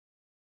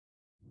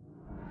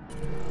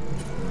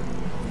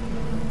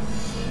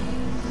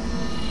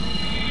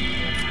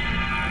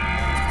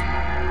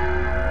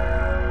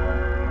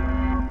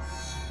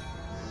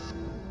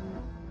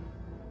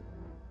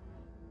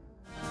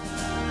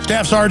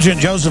Staff Sergeant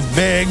Joseph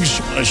Biggs,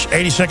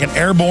 82nd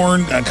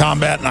Airborne,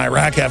 combat in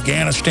Iraq,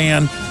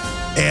 Afghanistan.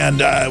 And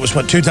it was,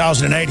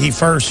 2008, he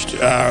first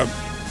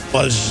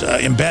was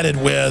embedded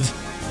with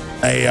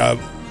a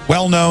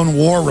well-known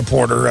war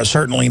reporter,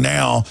 certainly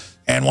now,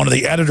 and one of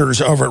the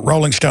editors over at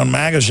Rolling Stone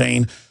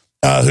magazine,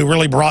 who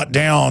really brought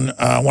down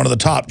one of the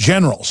top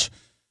generals.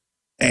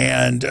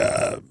 And,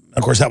 of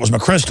course, that was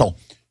McChrystal.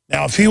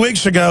 Now, a few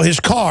weeks ago,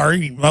 his car,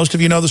 most of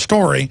you know the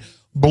story,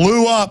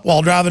 blew up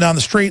while driving down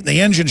the street, and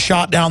the engine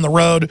shot down the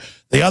road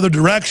the other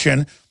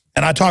direction.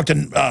 And I talked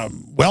to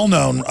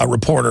well-known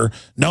reporter,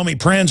 Nomi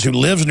Prinz, who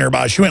lives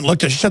nearby. She went and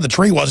looked at it. She said the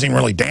tree wasn't even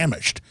really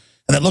damaged.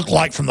 And it looked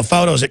like from the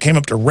photos it came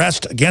up to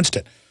rest against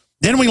it.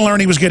 Then we learned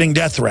he was getting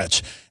death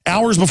threats.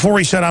 Hours before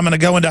he said, I'm going to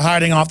go into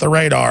hiding off the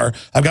radar,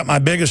 I've got my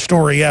biggest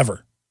story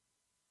ever.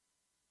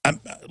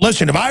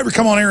 Listen, if I ever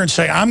come on here and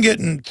say, I'm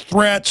getting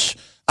threats,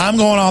 I'm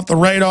going off the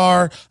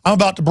radar, I'm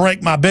about to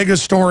break my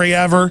biggest story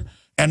ever,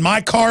 and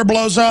my car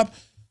blows up,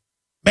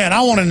 man,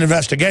 I want an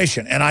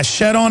investigation. And I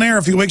said on air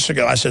a few weeks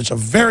ago, I said it's a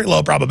very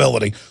low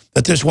probability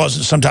that this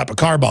wasn't some type of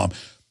car bomb,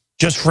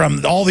 just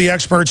from all the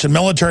experts and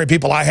military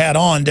people I had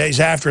on days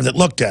after that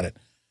looked at it.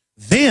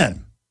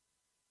 Then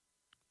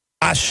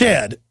I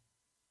said,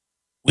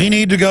 we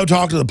need to go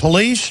talk to the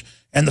police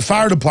and the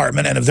fire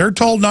department, and if they're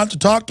told not to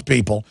talk to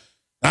people,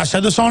 and I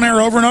said this on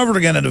air over and over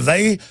again, and if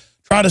they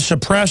try to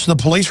suppress the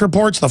police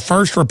reports, the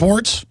first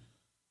reports,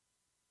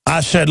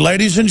 I said,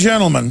 ladies and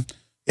gentlemen,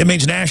 it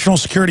means national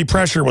security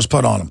pressure was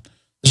put on them.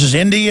 This is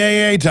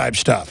NDAA type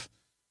stuff.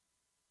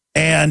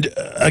 And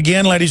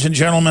again, ladies and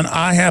gentlemen,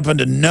 I happen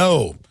to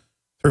know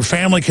through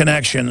family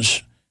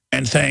connections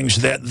and things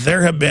that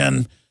there have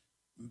been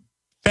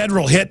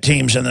federal hit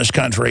teams in this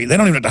country. They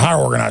don't even have to hire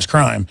organized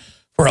crime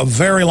for a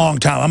very long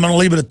time. I'm going to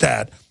leave it at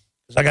that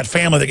because I got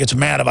family that gets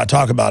mad if I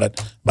talk about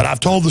it. But I've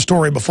told the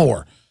story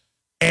before.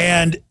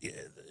 And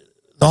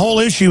the whole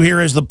issue here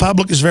is the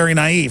public is very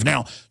naive.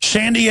 Now,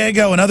 San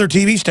Diego and other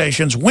TV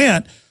stations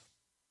went,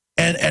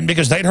 and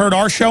because they'd heard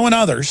our show and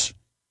others,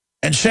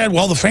 and said,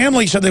 well, the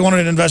family said they wanted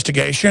an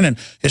investigation, and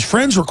his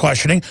friends were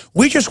questioning.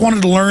 We just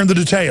wanted to learn the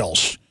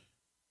details.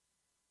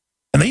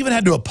 And they even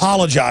had to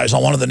apologize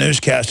on one of the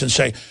newscasts and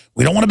say,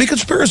 we don't want to be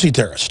conspiracy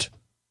theorists.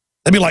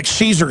 That'd be like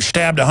Caesar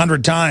stabbed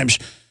 100 times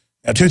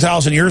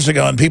 2,000 years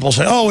ago, and people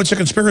say, oh, it's a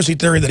conspiracy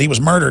theory that he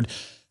was murdered.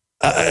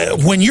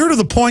 When you're to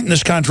the point in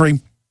this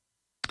country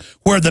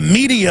where the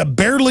media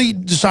barely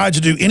decides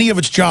to do any of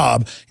its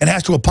job and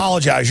has to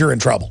apologize, you're in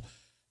trouble.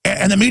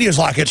 And the media's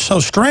like, it's so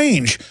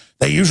strange.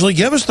 They usually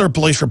give us their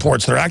police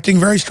reports. They're acting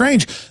very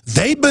strange.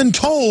 They've been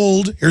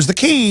told, here's the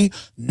key,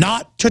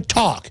 not to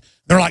talk.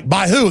 They're like,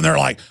 by who? And they're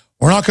like,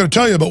 we're not going to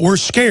tell you, but we're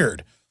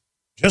scared.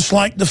 Just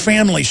like the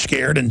family's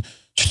scared. And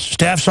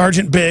Staff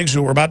Sergeant Biggs,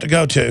 who we're about to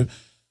go to,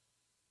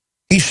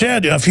 he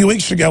said a few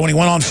weeks ago when he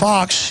went on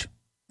Fox,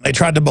 they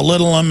tried to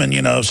belittle him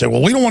and, say,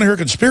 well, we don't want to hear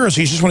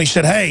conspiracies. Just when he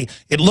said, hey,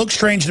 it looks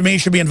strange to me, it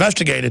should be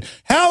investigated.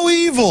 How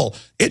evil.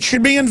 It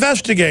should be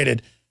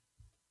investigated.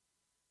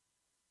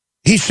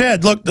 He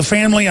said, look, the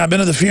family, I've been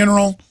to the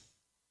funeral.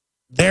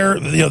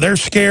 They're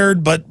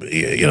scared, but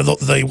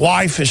the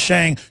wife is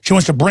saying she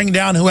wants to bring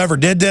down whoever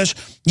did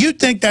this. You'd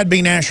think that'd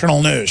be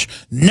national news.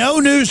 No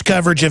news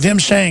coverage of him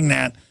saying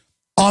that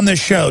on this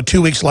show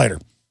 2 weeks later.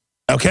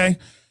 Okay?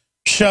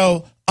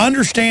 So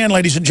understand,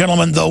 ladies and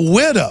gentlemen, the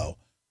widow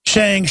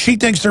saying she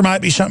thinks there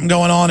might be something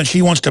going on and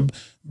she wants to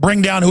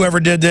bring down whoever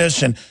did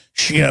this and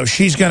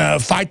she's going to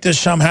fight this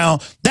somehow.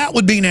 That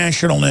would be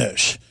national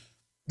news.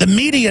 The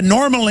media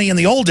normally in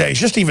the old days,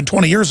 just even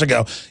 20 years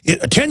ago,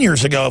 10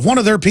 years ago, if one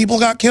of their people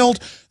got killed,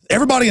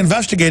 everybody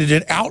investigated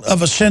it out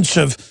of a sense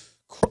of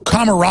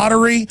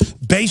camaraderie,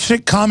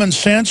 basic common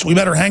sense. We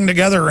better hang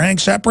together or hang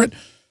separate.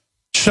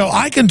 So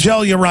I can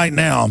tell you right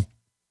now,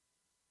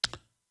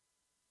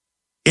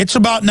 it's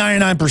about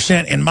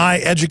 99% in my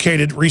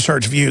educated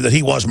research view that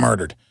he was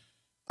murdered.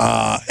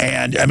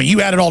 And, I mean,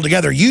 you add it all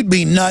together, you'd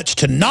be nuts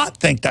to not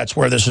think that's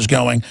where this is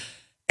going.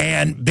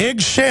 And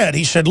Biggs said,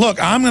 he said,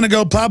 look, I'm going to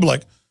go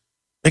public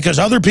because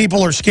other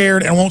people are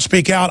scared and won't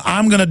speak out.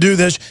 I'm going to do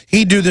this.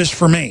 He'd do this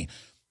for me.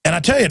 And I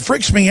tell you, it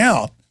freaks me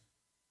out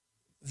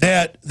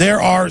that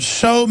there are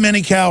so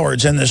many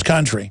cowards in this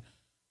country.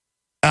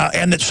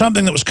 And that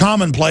something that was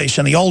commonplace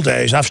in the old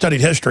days, I've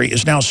studied history,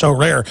 is now so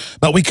rare.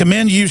 But we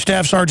commend you,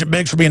 Staff Sergeant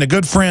Biggs, for being a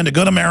good friend, a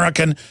good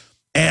American,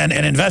 and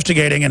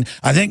investigating. And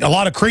I think a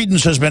lot of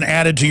credence has been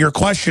added to your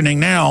questioning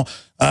now.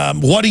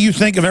 What do you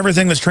think of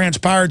everything that's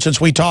transpired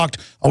since we talked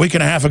a week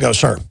and a half ago,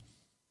 sir?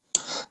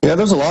 Yeah,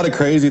 there's a lot of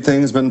crazy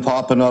things been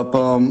popping up.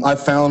 I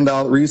found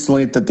out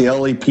recently that the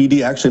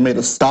LAPD actually made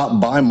a stop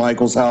by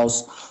Michael's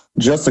house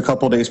just a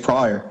couple of days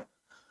prior.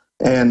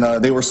 And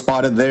they were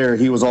spotted there.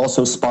 He was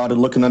also spotted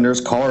looking under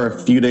his car a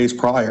few days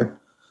prior.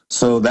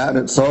 So that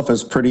in itself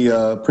is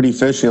pretty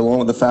fishy, along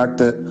with the fact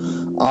that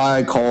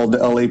I called the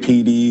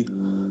LAPD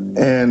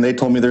and they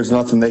told me there's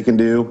nothing they can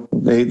do.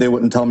 They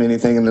wouldn't tell me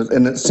anything.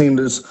 And it seemed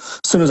as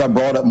soon as I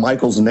brought up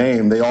Michael's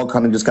name, they all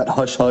kind of just got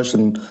hush-hush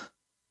and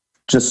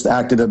just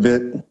acted a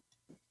bit,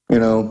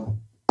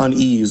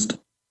 uneased.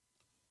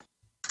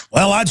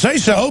 Well, I'd say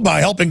so. By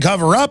helping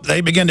cover up,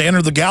 they begin to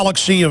enter the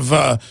galaxy of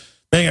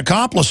being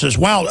accomplices.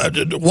 Wow,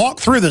 walk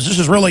through this. This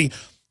is really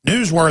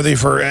newsworthy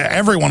for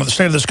everyone in the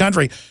state of this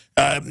country.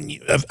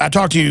 I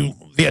talked to you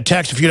via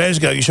text a few days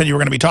ago. You said you were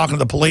going to be talking to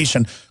the police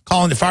and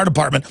calling the fire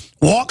department.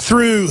 Walk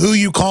through who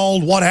you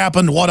called, what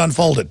happened, what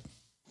unfolded.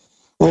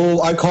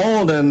 Well, I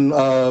called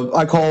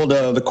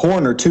the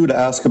coroner too to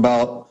ask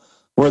about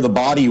where the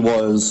body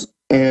was,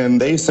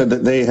 and they said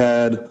that they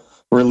had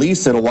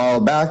released it a while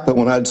back, but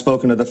when I'd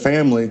spoken to the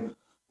family,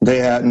 they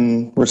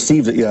hadn't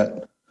received it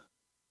yet.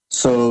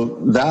 So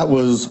that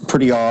was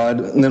pretty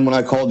odd. And then when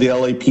I called the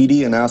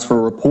LAPD and asked for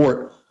a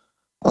report,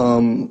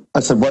 I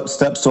said, what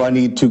steps do I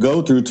need to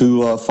go through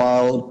to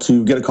file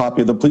to get a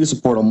copy of the police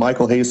report on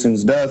Michael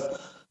Hastings'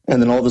 death?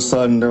 And then all of a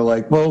sudden they're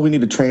like, well, we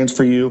need to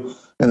transfer you.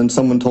 And then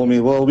someone told me,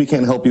 well, we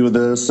can't help you with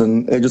this.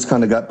 And it just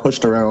kind of got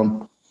pushed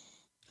around.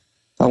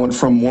 I went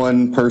from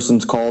one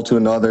person's call to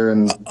another.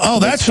 And oh,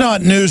 that's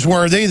not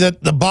newsworthy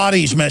that the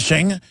body's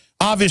missing.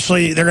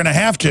 Obviously, they're going to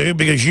have to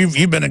because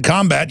you've been in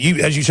combat.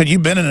 As you said,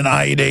 you've been in an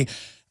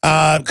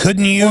IED.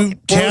 Couldn't you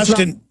test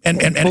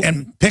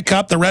and pick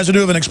up the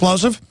residue of an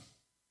explosive?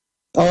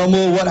 Well,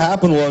 what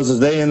happened was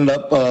they ended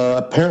up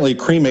apparently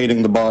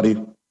cremating the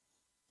body.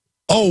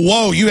 Oh,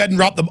 whoa, you hadn't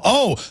dropped them.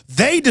 Oh,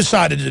 they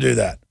decided to do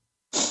that.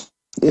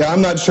 Yeah,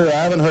 I'm not sure. I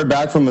haven't heard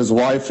back from his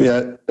wife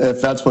yet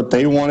if that's what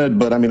they wanted,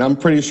 but I mean, I'm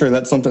pretty sure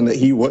that's something that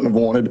he wouldn't have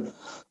wanted.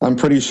 I'm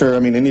pretty sure, I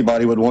mean,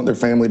 anybody would want their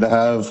family to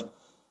have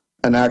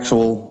an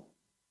actual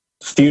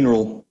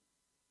funeral.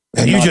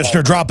 And you just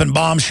are dropping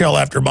bombshell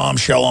after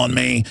bombshell on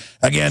me.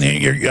 Again,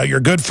 your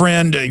good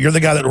friend, you're the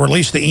guy that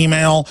released the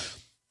email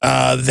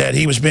that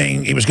he was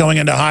going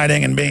into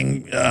hiding and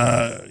being,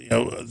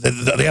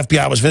 the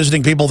FBI was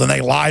visiting people, then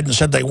they lied and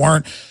said they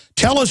weren't.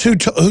 Tell us who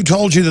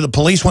told you that the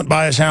police went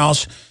by his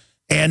house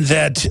and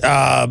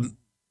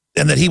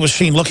that he was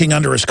seen looking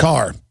under his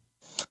car.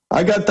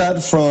 I got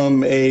that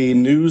from a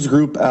news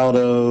group out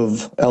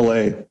of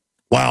L.A.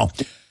 Wow.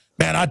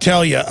 Man, I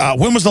tell you,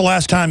 when was the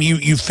last time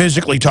you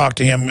physically talked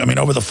to him? I mean,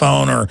 over the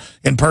phone or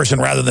in person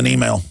rather than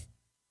email?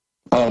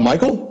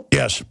 Michael?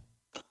 Yes.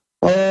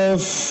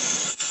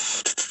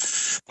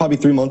 Probably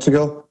 3 months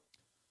ago.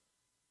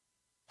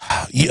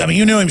 I mean,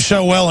 you knew him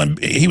so well,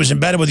 and he was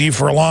embedded with you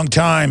for a long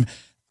time,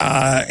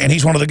 and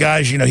he's one of the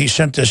guys, he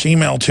sent this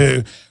email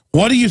to.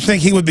 What do you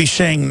think he would be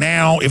saying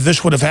now if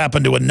this would have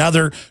happened to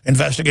another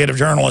investigative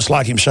journalist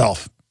like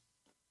himself?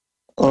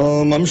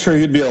 I'm sure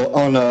he'd be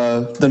on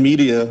the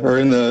media or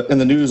in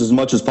the news as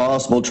much as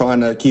possible,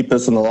 trying to keep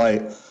this in the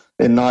light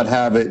and not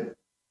have it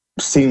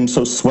seem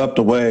so swept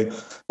away.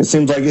 It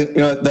seems like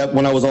that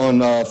when I was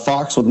on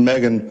Fox with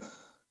Megan,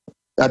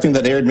 I think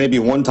that aired maybe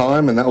one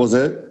time, and that was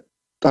it.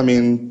 I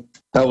mean,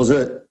 that was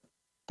it.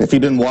 If you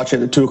didn't watch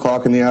it at 2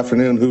 o'clock in the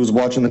afternoon, who was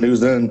watching the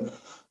news then?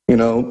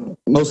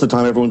 Most of the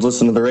time everyone's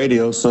listening to the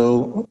radio,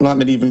 so not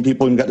many even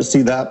people even got to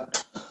see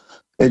that.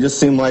 It just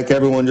seemed like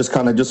everyone just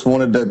kind of just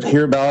wanted to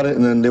hear about it,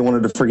 and then they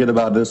wanted to forget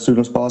about it as soon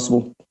as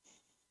possible.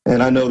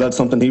 And I know that's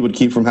something he would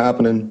keep from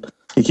happening.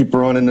 He'd keep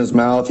running his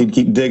mouth. He'd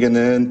keep digging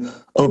in,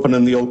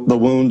 opening the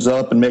wounds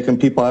up, and making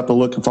people have to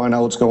look and find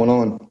out what's going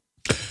on.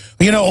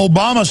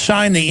 Obama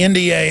signed the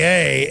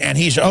NDAA, and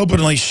he's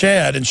openly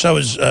said, and so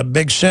is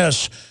Big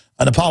Sis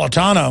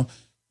Napolitano,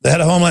 the head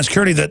of Homeland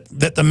Security,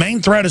 that the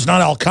main threat is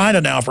not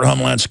Al-Qaeda now for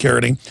Homeland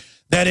Security,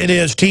 that it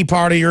is Tea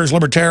Partiers,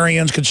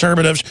 libertarians,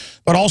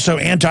 conservatives, but also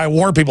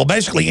anti-war people,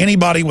 basically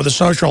anybody with a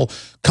social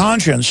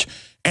conscience.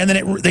 And then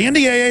the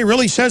NDAA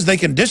really says they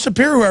can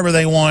disappear whoever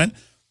they want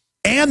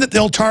and that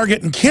they'll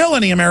target and kill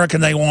any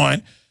American they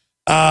want.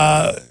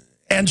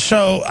 And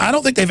so I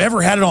don't think they've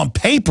ever had it on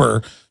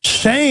paper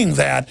saying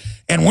that.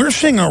 And we're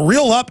seeing a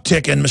real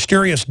uptick in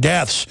mysterious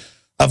deaths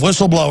of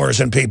whistleblowers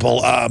and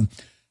people.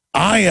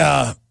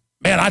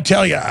 Man, I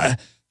tell you,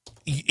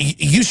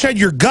 you said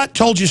your gut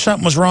told you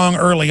something was wrong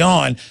early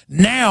on.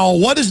 Now,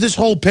 what does this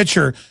whole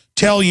picture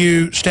tell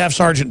you, Staff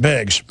Sergeant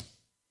Biggs?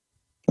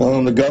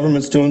 The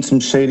government's doing some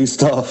shady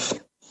stuff.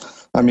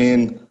 I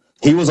mean,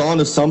 he was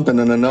onto something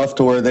and enough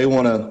to where they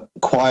want to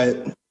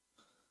quiet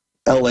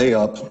L.A.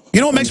 up. You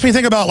know what makes me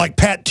think about, like,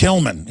 Pat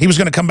Tillman? He was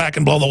going to come back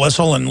and blow the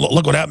whistle, and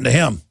look what happened to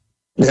him.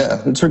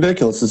 Yeah, it's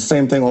ridiculous. It's the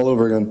same thing all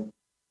over again.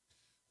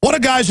 What do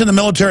guys in the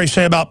military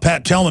say about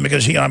Pat Tillman?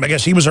 Because I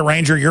guess he was a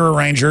Ranger, you're a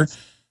Ranger.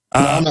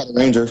 No, I'm not a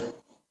Ranger.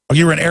 Oh,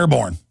 you were an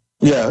Airborne?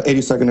 Yeah,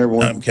 82nd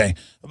Airborne. Okay.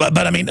 But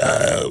I mean,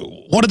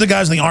 what did the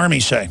guys in the Army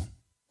say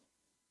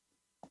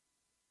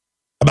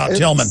about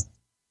Tillman?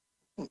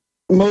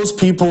 Most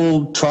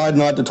people tried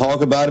not to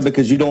talk about it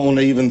because you don't want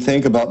to even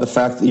think about the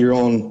fact that your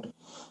own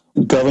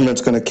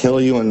government's going to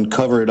kill you and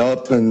cover it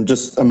up and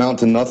just amount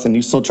to nothing.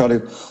 You still try to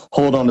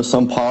hold on to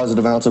some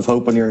positive ounce of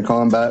hope when you're in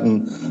combat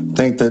and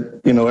think that,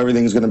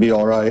 everything's going to be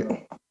all right.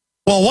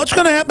 Well, what's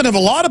going to happen if a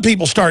lot of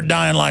people start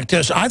dying like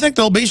this? I think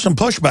there'll be some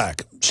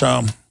pushback.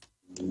 So,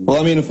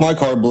 well, I mean, if my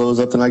car blows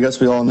up, then I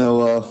guess we all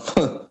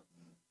know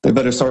they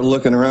better start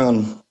looking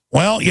around.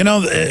 Well,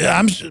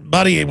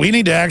 buddy, we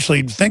need to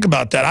actually think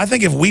about that. I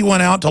think if we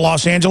went out to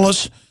Los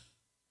Angeles,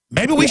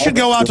 Maybe we should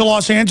go out to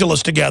Los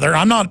Angeles together.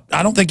 I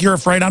don't think you're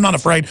afraid. I'm not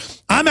afraid.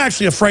 I'm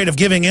actually afraid of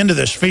giving into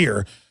this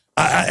fear.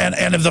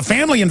 And if the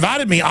family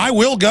invited me, I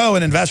will go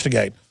and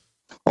investigate.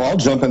 Well, I'll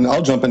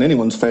jump in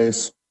anyone's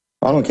face.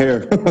 I don't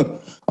care.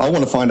 I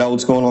want to find out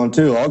what's going on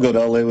too. I'll go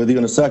to LA with you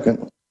in a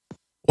second.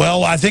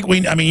 Well, I think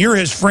I mean, you're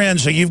his friend,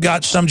 so you've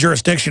got some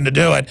jurisdiction to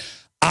do it.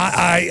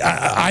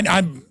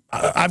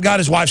 I've got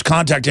his wife's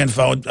contact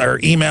info or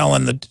email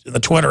and the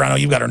Twitter. I know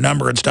you've got her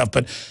number and stuff,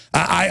 but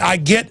I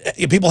get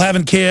people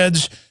having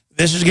kids.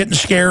 This is getting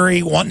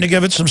scary, wanting to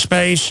give it some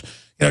space.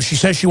 You know, she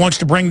says she wants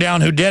to bring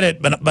down who did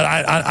it, but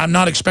I'm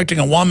not expecting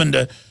a woman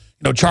to,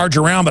 charge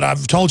around. But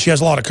I've told she has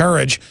a lot of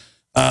courage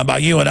by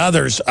you and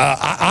others.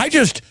 I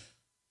just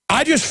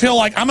feel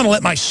like I'm going to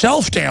let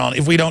myself down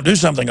if we don't do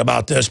something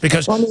about this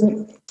because. I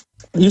mean,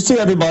 you see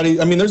everybody.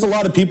 I mean, there's a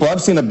lot of people.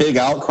 I've seen a big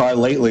outcry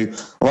lately.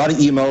 A lot of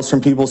emails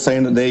from people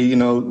saying that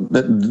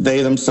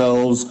they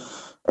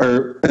themselves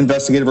are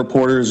investigative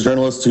reporters,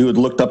 journalists who had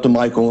looked up to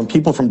Michael, and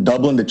people from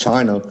Dublin to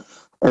China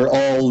are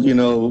all,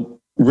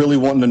 really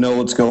wanting to know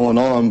what's going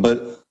on.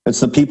 But it's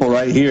the people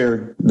right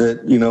here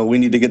that, we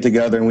need to get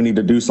together and we need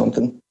to do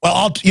something.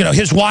 Well,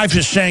 his wife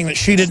is saying that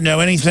she didn't know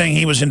anything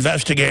he was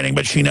investigating,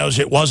 but she knows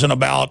it wasn't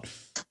about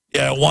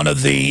one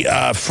of the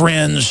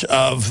friends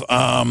of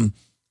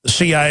the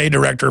CIA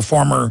director,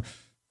 former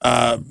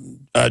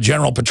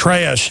General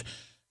Petraeus.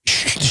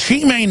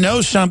 She may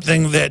know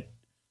something that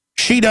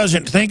she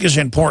doesn't think is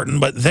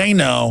important, but they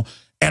know.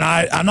 And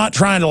I'm not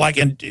trying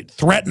to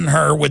threaten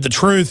her with the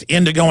truth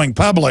into going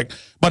public.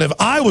 But if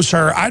I was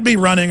her, I'd be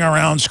running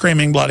around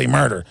screaming bloody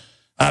murder.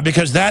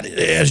 Because that,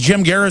 as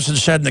Jim Garrison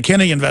said in the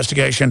Kennedy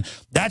investigation,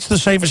 that's the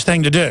safest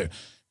thing to do.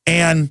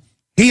 And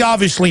he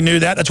obviously knew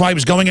that. That's why he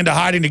was going into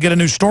hiding to get a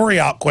new story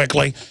out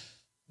quickly.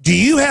 Do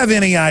you have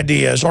any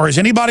ideas, or is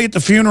anybody at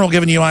the funeral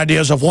giving you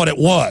ideas of what it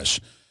was?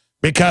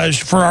 Because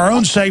for our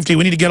own safety,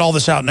 we need to get all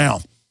this out now.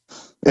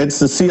 It's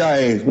the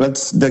CIA.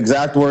 That's the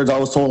exact words I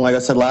was told. Like I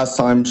said last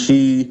time,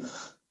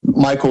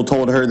 Michael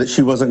told her that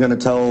he wasn't going to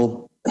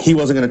tell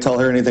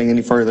her anything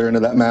any further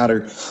into that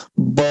matter.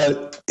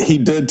 But he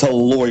did tell a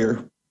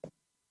lawyer.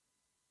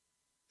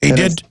 He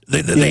did?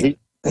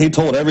 He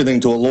told everything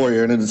to a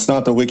lawyer, and it's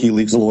not the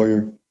WikiLeaks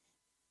lawyer.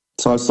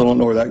 So I still don't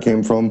know where that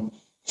came from.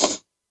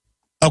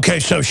 Okay,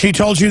 so she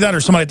told you that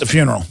or somebody at the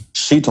funeral?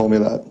 She told me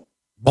that.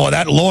 Boy,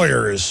 that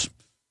lawyer is...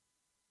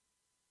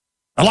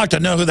 I'd like to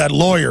know who that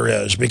lawyer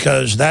is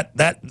because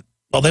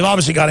well, they've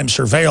obviously got him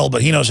surveilled,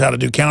 but he knows how to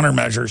do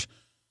countermeasures.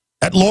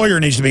 That lawyer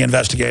needs to be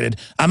investigated.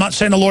 I'm not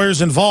saying the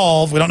lawyer's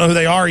involved. We don't know who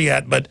they are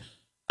yet, but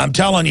I'm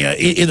telling you,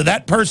 either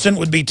that person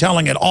would be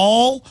telling it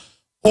all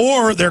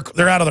or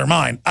they're out of their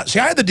mind. See,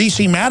 I had the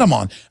D.C. Madam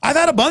on. I've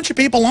had a bunch of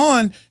people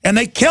on, and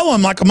they kill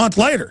them like a month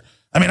later.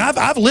 I mean,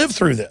 I've lived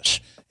through this,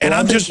 and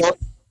I'm just...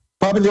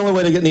 Probably the only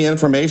way to get any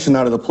information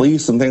out of the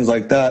police and things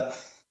like that.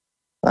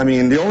 I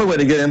mean, the only way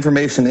to get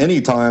information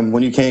anytime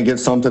when you can't get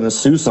something is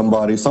sue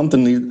somebody.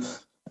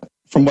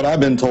 From what I've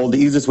been told, the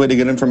easiest way to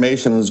get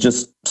information is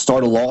just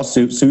start a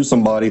lawsuit, sue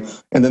somebody,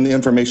 and then the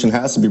information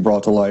has to be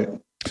brought to light.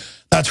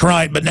 That's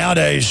right, but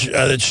nowadays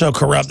it's so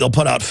corrupt they'll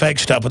put out fake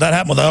stuff. But that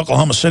happened with the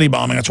Oklahoma City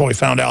bombing. That's what we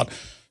found out.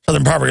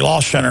 Southern Poverty Law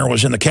Center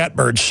was in the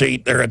catbird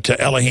seat there at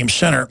Elohim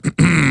Center,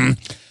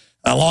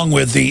 along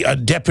with the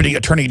Deputy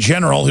Attorney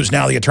General, who's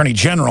now the Attorney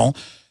General.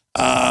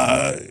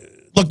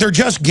 Look, they're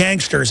just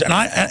gangsters, and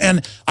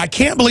I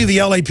can't believe the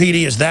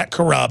LAPD is that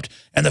corrupt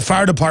and the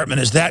fire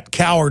department is that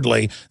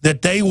cowardly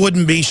that they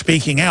wouldn't be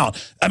speaking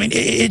out. I mean,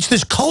 it's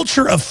this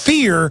culture of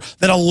fear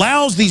that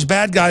allows these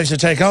bad guys to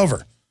take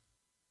over.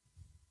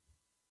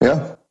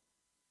 Yeah.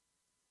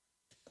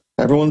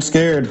 Everyone's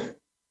scared.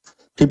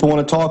 People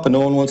want to talk, but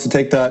no one wants to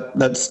take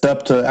that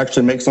step to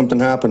actually make something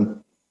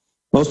happen.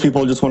 Most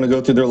people just want to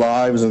go through their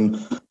lives and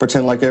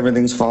pretend like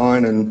everything's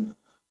fine, and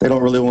they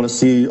don't really want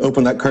to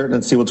open that curtain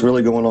and see what's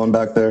really going on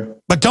back there.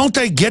 But don't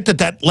they get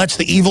that lets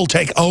the evil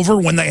take over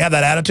when they have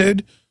that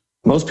attitude?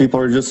 Most people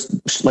are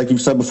just, like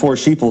you've said before,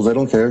 sheeples. They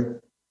don't care.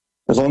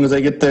 As long as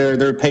they get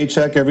their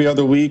paycheck every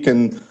other week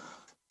and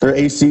their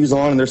AC's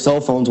on and their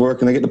cell phones work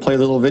and they get to play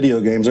little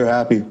video games, they're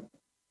happy.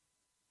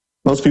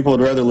 Most people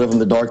would rather live in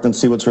the dark than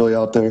see what's really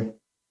out there.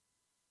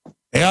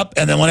 Yep,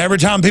 and then every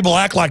time people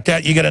act like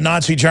that, you get a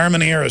Nazi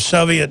Germany or a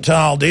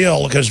Soviet-style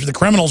deal because the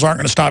criminals aren't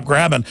going to stop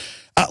grabbing.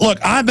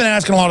 Look, I've been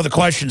asking a lot of the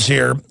questions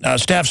here.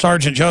 Staff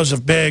Sergeant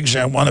Joseph Biggs,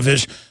 one of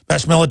his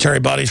best military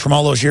buddies from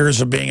all those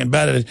years of being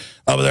embedded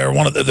over there,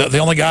 one of the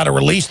only guy to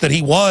release that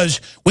he was,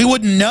 we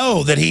wouldn't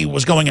know that he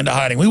was going into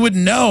hiding. We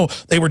wouldn't know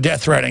they were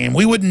death threatening him.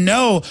 We wouldn't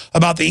know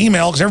about the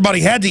email because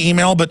everybody had the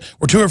email, but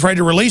we're too afraid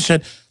to release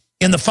it.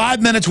 In the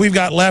 5 minutes we've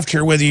got left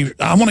here with you,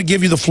 I want to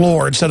give you the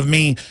floor instead of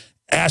me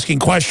asking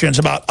questions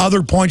about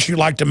other points you'd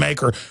like to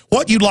make or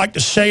what you'd like to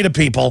say to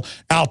people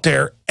out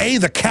there, A,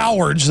 the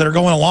cowards that are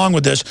going along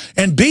with this,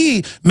 and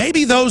B,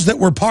 maybe those that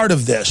were part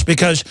of this,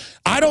 because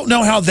I don't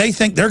know how they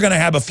think they're going to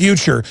have a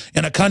future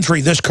in a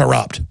country this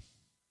corrupt.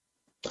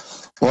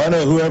 Well, I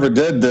know whoever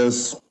did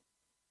this,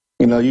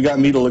 you got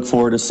me to look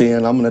forward to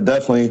seeing. I'm going to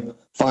definitely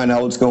find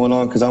out what's going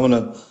on because I'm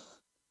going to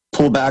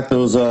pull back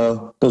those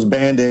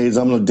Band-Aids.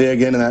 I'm going to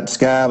dig into that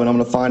scab, and I'm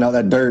going to find out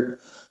that dirt.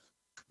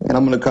 And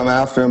I'm going to come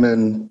after him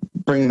and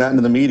bring that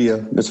into the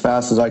media as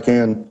fast as I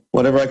can.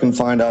 Whatever I can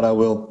find out, I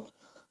will.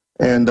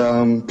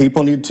 And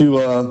people need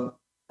to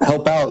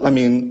help out. I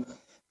mean,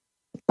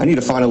 I need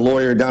to find a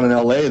lawyer down in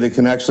LA that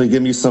can actually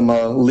give me some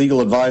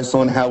legal advice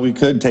on how we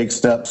could take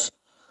steps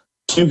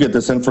to get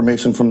this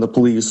information from the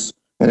police.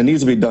 And it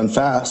needs to be done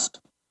fast.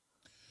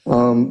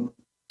 Well,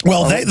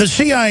 the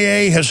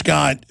CIA has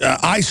got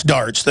ice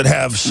darts that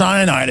have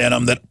cyanide in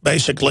them that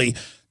basically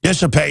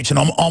dissipates and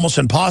almost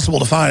impossible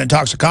to find in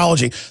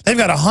toxicology. They've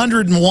got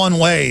 101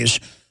 ways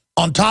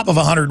on top of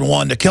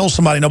 101 to kill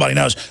somebody nobody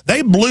knows.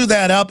 They blew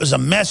that up as a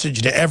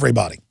message to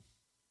everybody.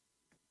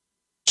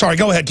 Sorry,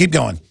 go ahead. Keep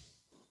going.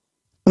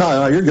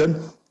 No, you're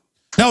good.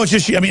 No, it's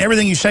just, I mean,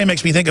 everything you say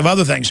makes me think of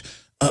other things,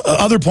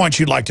 other points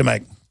you'd like to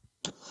make.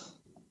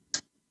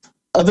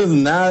 Other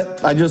than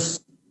that,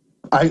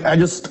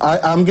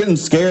 I'm getting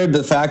scared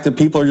the fact that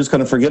people are just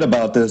going to forget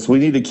about this. We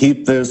need to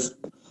keep this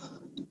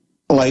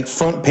like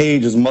front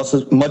page as much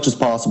as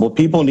possible.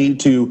 People need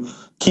to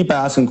keep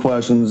asking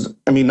questions.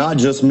 I mean, not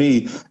just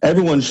me.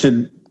 Everyone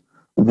should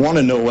want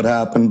to know what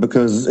happened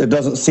because it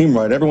doesn't seem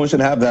right. Everyone should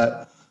have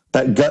that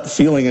gut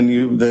feeling in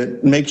you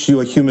that makes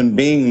you a human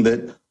being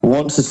that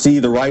wants to see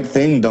the right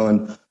thing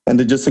done, and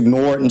to just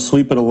ignore it and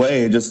sweep it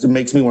away. It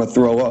makes me want to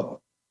throw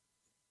up.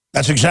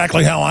 That's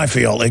exactly how I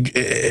feel.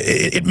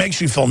 It makes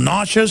you feel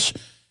nauseous,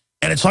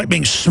 and it's like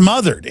being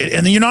smothered.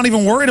 And you're not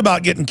even worried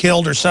about getting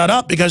killed or set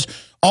up because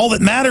all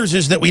that matters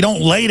is that we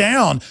don't lay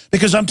down.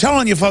 Because I'm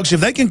telling you, folks, if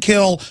they can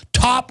kill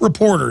top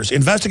reporters,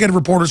 investigative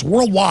reporters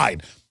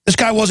worldwide, this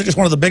guy wasn't just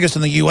one of the biggest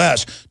in the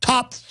U.S.,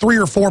 top 3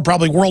 or 4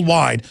 probably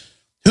worldwide,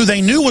 who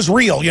they knew was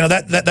real. You know,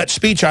 that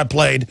speech I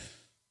played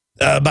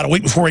about a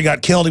week before he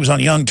got killed, he was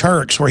on Young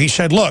Turks, where he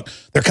said, look,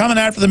 they're coming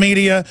after the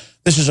media.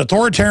 This is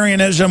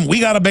authoritarianism. We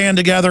got to band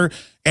together,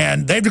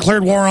 and they've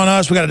declared war on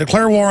us. We got to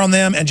declare war on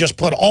them and just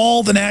put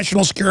all the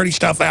national security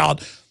stuff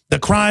out, the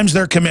crimes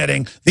they're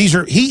committing. These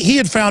are he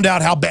had found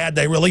out how bad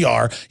they really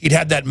are. He'd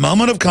had that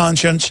moment of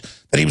conscience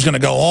that he was going to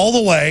go all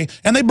the way,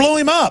 and they blew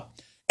him up.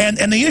 And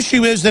the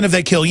issue is that if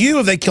they kill you,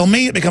 if they kill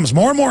me, it becomes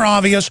more and more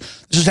obvious.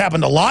 This has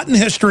happened a lot in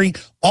history.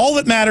 All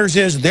that matters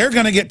is they're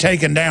going to get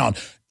taken down.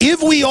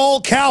 If we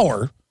all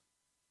cower,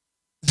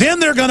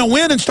 then they're going to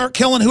win and start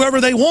killing whoever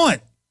they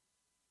want.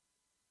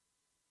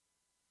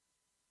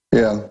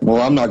 Yeah,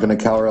 well, I'm not going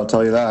to cower, I'll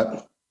tell you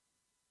that.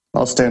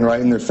 I'll stand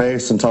right in their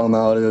face and tell them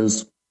how it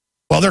is.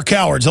 Well, they're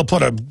cowards. They'll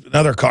put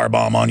another car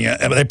bomb on you,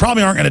 but they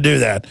probably aren't going to do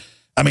that.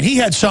 I mean, he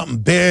had something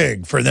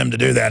big for them to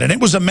do that, and it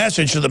was a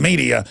message to the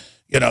media,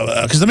 you know,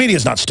 because the media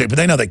is not stupid.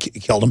 They know they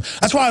killed him.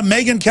 That's why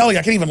Megyn Kelly,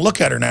 I can't even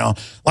look at her now,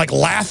 like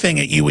laughing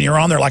at you when you're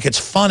on there like it's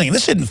funny.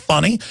 This isn't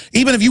funny.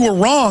 Even if you were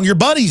wrong, your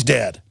buddy's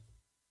dead.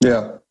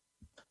 Yeah.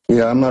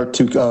 Yeah, I'm not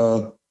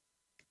too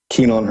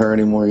keen on her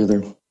anymore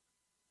either.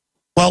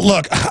 Well,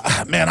 look,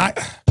 man,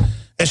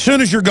 as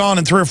soon as you're gone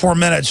in 3 or 4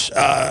 minutes,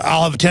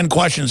 I'll have 10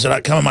 questions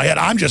that come in my head.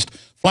 I'm just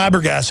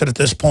flabbergasted at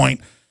this point.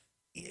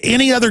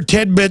 Any other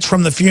tidbits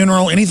from the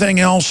funeral? Anything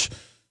else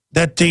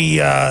that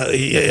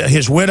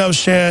his widow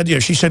said? You know,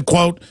 she said,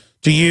 quote,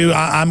 to you,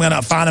 I'm going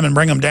to find him and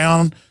bring him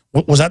down.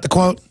 Was that the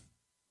quote?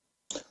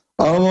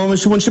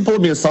 When she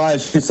pulled me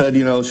aside, she said,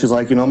 you know, she's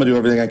like, you know, I'm going to do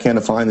everything I can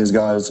to find these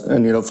guys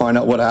and, you know, find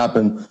out what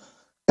happened.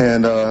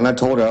 And I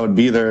told her I would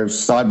be there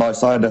side by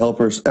side to help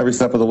her every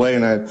step of the way.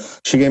 And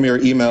she gave me her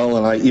email,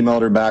 and I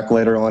emailed her back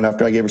later on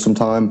after I gave her some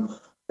time.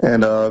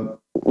 And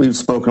we've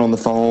spoken on the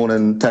phone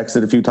and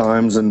texted a few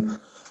times. And,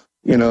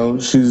 you know,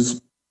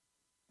 she's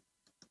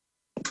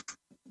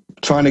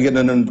trying to get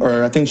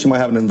or I think she might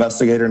have an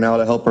investigator now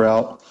to help her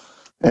out.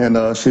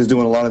 And she's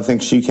doing a lot of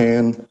things she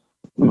can.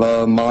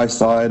 My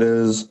side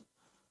is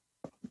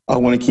I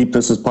want to keep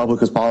this as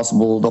public as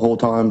possible the whole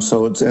time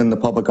so it's in the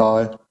public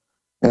eye.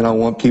 And I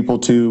want people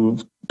to,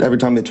 every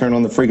time they turn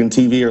on the freaking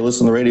TV or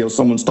listen to the radio,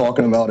 someone's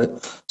talking about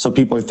it. So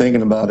people are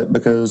thinking about it,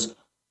 because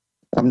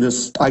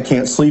I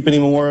can't sleep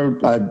anymore.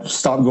 I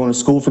stopped going to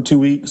school for 2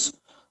 weeks.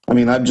 I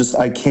mean, I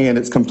can't.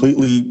 It's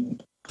completely.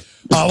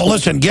 Well,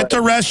 listen, get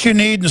the rest you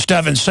need and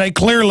stuff, and say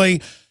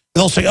clearly.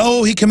 They'll say,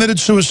 oh, he committed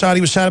suicide.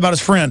 He was sad about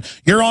his friend.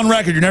 You're on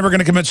record. You're never going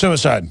to commit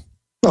suicide.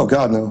 Oh,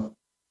 God, no.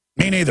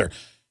 Me neither.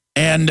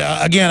 And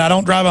again, I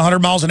don't drive 100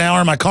 miles an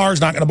hour. My car's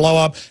not going to blow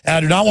up. And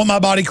I do not want my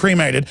body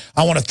cremated.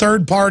 I want a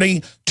third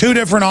party, 2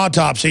 different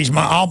autopsies.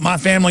 My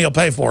family will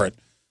pay for it.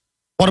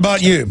 What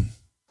about you?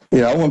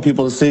 Yeah, I want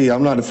people to see.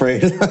 I'm not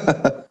afraid.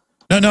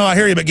 No, I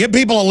hear you. But give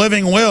people a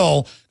living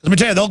will. Let me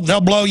tell you,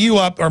 they'll blow you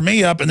up or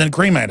me up and then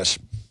cremate us.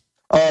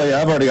 Oh,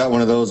 yeah, I've already got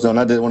one of those done.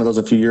 I did one of those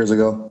a few years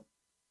ago.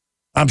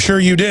 I'm sure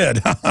you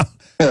did.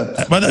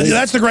 But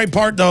that's the great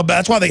part, though.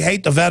 That's why they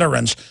hate the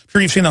veterans. I'm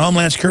sure you've seen the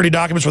Homeland Security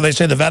documents where they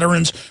say the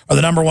veterans are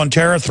the #1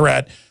 terror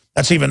threat.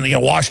 That's even, you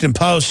know, Washington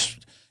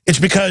Post. It's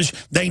because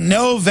they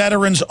know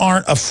veterans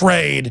aren't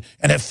afraid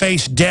and have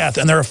faced death,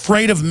 and they're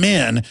afraid of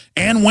men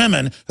and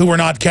women who are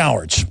not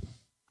cowards.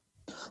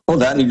 Well,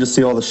 that, and you just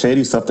see all the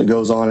shady stuff that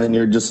goes on, and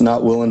you're just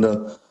not willing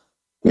to,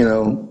 you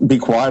know, be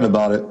quiet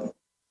about it.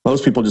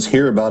 Most people just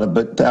hear about it,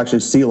 but to actually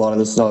see a lot of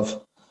this stuff.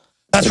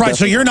 That's right.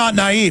 So you're not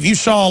naive. You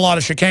saw a lot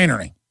of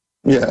chicanery.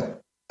 Yeah.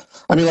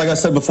 I mean, like I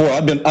said before,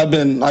 I've been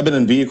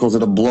in vehicles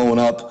that have blown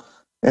up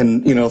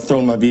and, you know,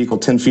 thrown my vehicle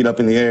 10 feet up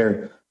in the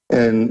air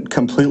and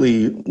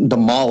completely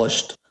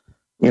demolished,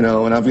 you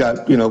know, and I've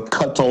got, you know,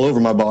 cuts all over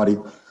my body.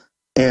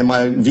 And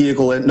my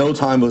vehicle at no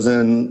time was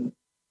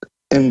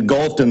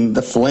engulfed in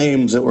the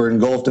flames that were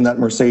engulfed in that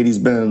Mercedes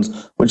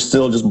Benz, which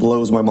still just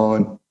blows my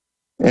mind.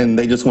 And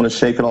they just want to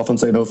shake it off and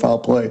say no foul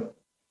play.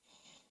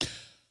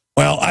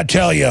 Well, I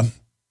tell you,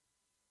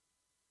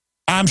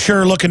 I'm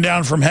sure looking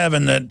down from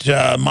heaven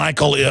that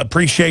Michael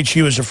appreciates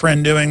you as a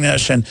friend doing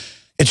this, and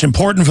it's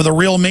important for the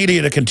real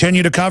media to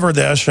continue to cover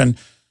this, and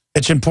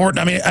it's important.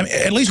 I mean,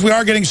 at least we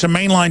are getting some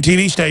mainline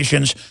TV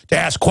stations to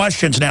ask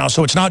questions now,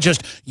 so it's not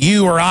just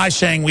you or I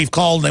saying we've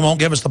called and they won't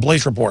give us the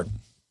police report.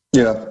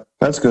 Yeah,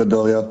 that's good,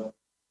 though, yeah.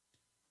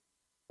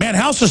 Man,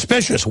 how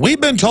suspicious. We've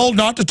been told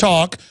not to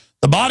talk.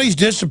 The body's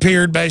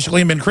disappeared,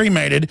 basically, and been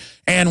cremated,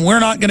 and we're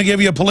not going to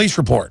give you a police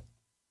report.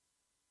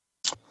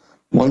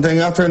 One thing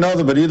after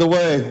another, but either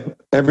way,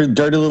 every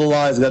dirty little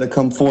lie's got to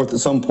come forth at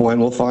some point.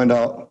 We'll find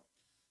out.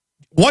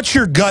 What's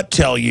your gut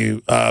tell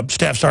you,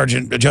 Staff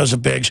Sergeant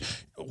Joseph Biggs,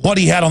 what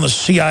he had on the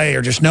CIA,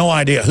 or just no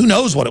idea? Who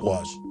knows what it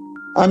was?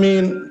 I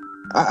mean,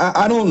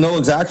 I don't know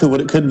exactly what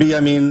it could be.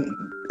 I mean,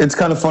 it's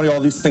kind of funny,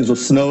 all these things with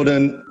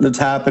Snowden that's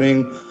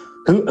happening.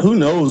 Who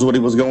knows what he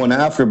was going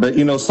after? But,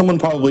 you know, someone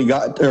probably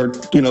got, or,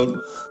 you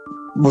know,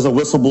 was a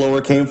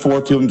whistleblower, came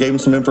forth to him, gave him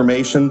some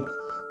information.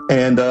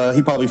 And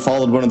he probably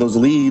followed one of those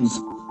leads,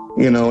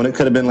 you know, and it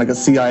could have been like a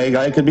CIA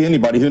guy. It could be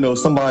anybody. Who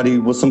knows? Somebody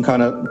with some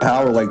kind of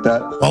power like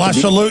that. Well, I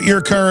salute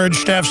your courage,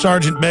 Staff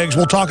Sergeant Biggs.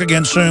 We'll talk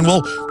again soon.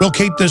 We'll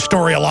keep this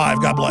story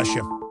alive. God bless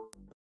you.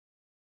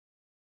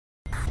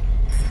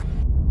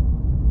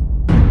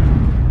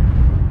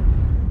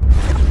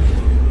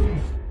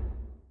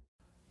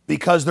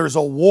 Because there's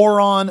a war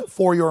on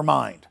for your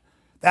mind.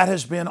 That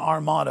has been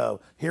our motto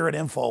here at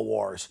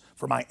InfoWars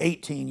for my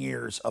 18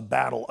 years of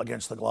battle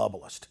against the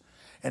globalist.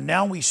 And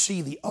now we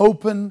see the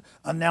open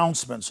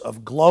announcements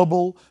of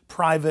global,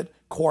 private,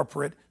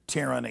 corporate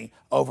tyranny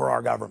over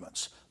our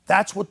governments.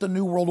 That's what the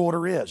New World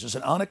Order is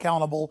an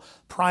unaccountable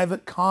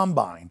private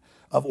combine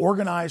of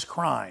organized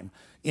crime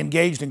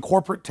engaged in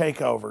corporate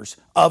takeovers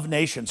of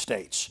nation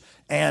states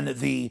and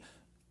the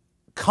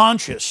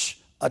conscious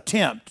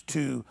attempt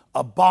to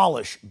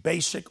abolish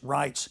basic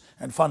rights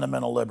and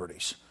fundamental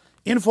liberties.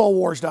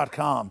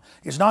 Infowars.com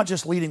is not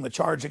just leading the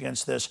charge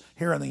against this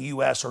here in the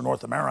U.S. or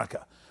North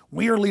America.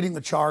 We are leading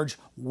the charge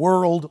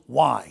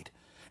worldwide.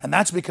 And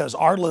that's because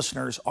our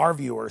listeners, our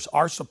viewers,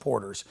 our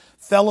supporters,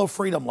 fellow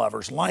freedom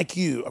lovers like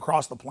you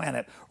across the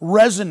planet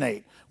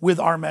resonate with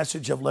our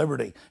message of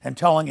liberty and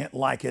telling it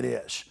like it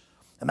is.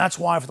 And that's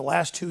why for the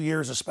last 2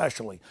 years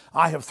especially,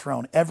 I have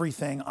thrown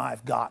everything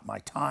I've got, my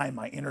time,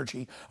 my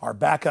energy, our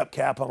backup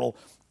capital,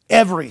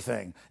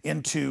 everything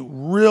into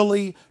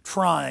really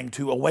trying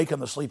to awaken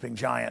the sleeping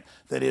giant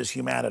that is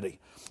humanity.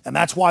 And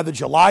that's why the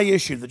July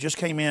issue that just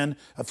came in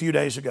a few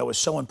days ago is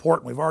so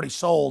important. We've already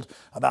sold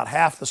about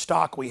half the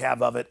stock we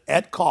have of it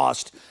at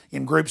cost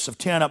in groups of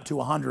 10 up to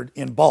 100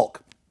 in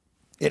bulk.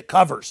 It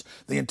covers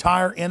the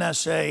entire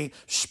NSA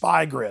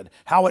spy grid,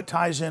 how it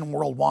ties in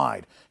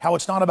worldwide, how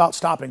it's not about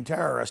stopping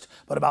terrorists,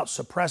 but about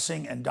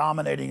suppressing and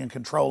dominating and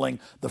controlling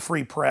the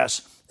free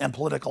press and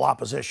political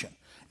opposition.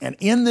 And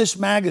in this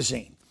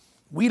magazine,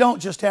 we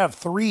don't just have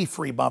 3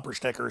 free bumper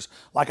stickers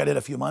like I did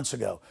a few months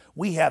ago.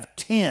 We have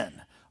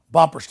 10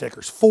 bumper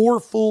stickers,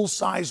 4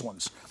 full-size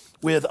ones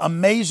with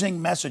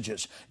amazing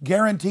messages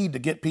guaranteed to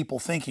get people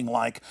thinking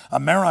like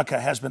America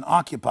has been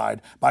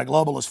occupied by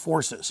globalist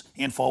forces.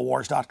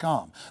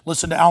 Infowars.com.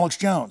 Listen to Alex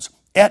Jones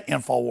at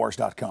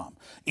Infowars.com.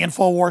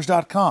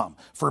 Infowars.com.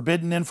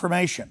 Forbidden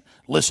information.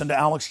 Listen to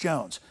Alex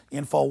Jones.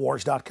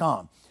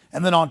 Infowars.com.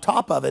 And then on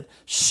top of it,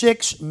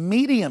 6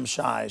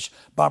 medium-sized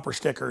bumper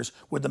stickers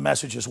with the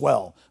message as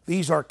well.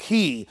 These are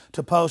key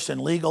to post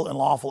in legal and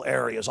lawful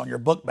areas on your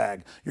book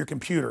bag, your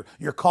computer,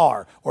 your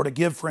car, or to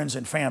give friends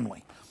and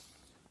family.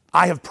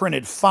 I have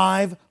printed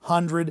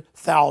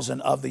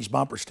 500,000 of these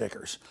bumper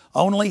stickers.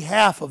 Only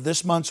half of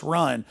this month's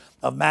run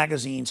of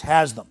magazines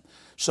has them.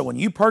 So when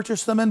you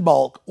purchase them in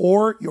bulk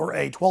or you're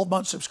a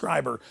 12-month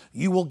subscriber,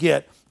 you will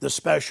get the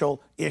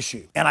special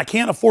issue. And I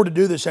can't afford to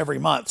do this every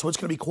month, so it's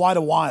going to be quite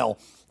a while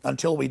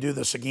until we do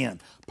this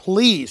again.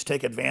 Please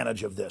take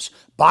advantage of this.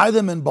 Buy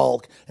them in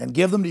bulk and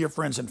give them to your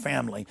friends and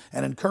family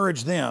and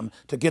encourage them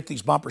to get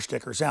these bumper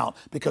stickers out,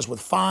 because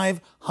with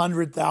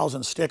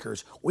 500,000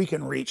 stickers, we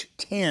can reach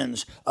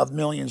tens of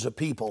millions of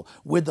people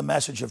with the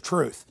message of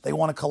truth. They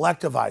want to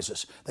collectivize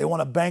us. They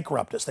want to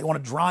bankrupt us. They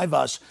want to drive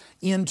us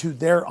into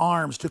their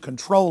arms to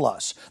control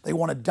us. They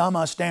want to dumb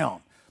us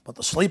down. But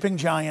the sleeping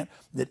giant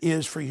that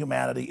is for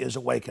humanity is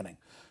awakening.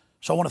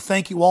 So I want to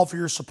thank you all for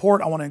your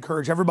support. I want to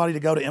encourage everybody to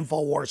go to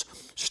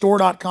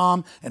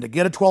InfoWarsStore.com and to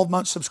get a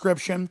 12-month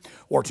subscription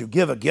or to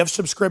give a gift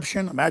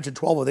subscription. Imagine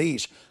 12 of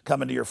these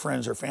coming to your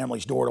friends or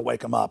family's door to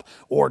wake them up.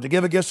 Or to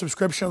give a gift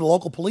subscription to the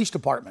local police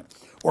department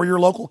or your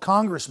local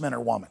congressman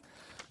or woman.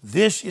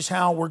 This is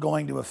how we're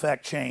going to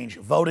affect change,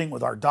 voting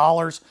with our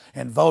dollars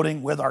and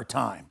voting with our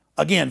time.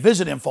 Again,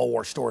 visit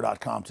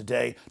InfoWarsStore.com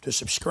today to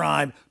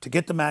subscribe, to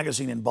get the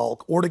magazine in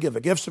bulk, or to give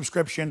a gift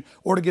subscription,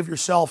 or to give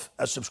yourself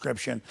a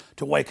subscription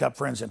to Wake Up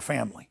Friends and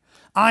Family.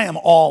 I am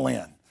all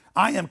in.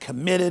 I am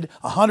committed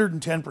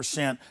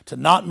 110% to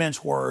not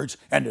mince words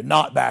and to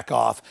not back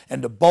off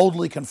and to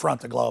boldly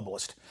confront the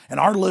globalist. And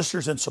our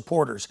listeners and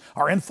supporters,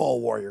 our info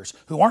warriors,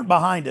 who aren't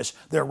behind us,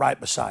 they're right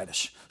beside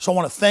us. So I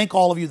want to thank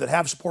all of you that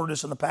have supported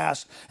us in the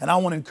past, and I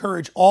want to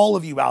encourage all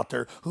of you out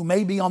there who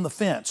may be on the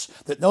fence,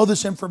 that know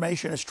this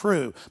information is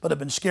true, but have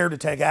been scared to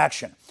take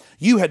action.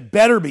 You had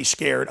better be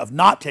scared of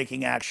not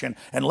taking action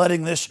and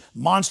letting this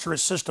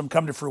monstrous system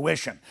come to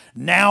fruition.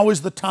 Now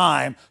is the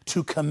time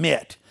to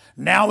commit.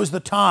 Now is the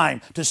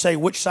time to say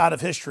which side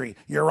of history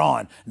you're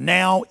on.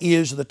 Now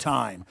is the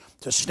time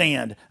to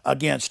stand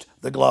against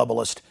the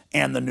globalist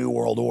and the New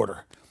World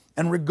Order.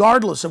 And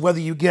regardless of whether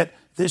you get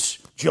this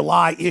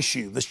July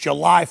issue, this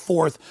July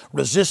 4th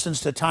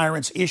resistance to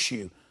tyrants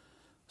issue,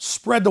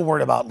 spread the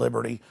word about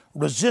liberty,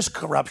 resist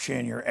corruption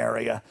in your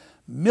area.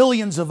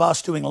 Millions of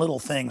us doing little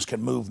things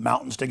can move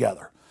mountains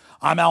together.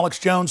 I'm Alex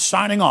Jones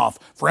signing off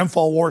for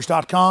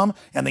Infowars.com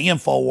and the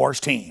Infowars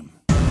team.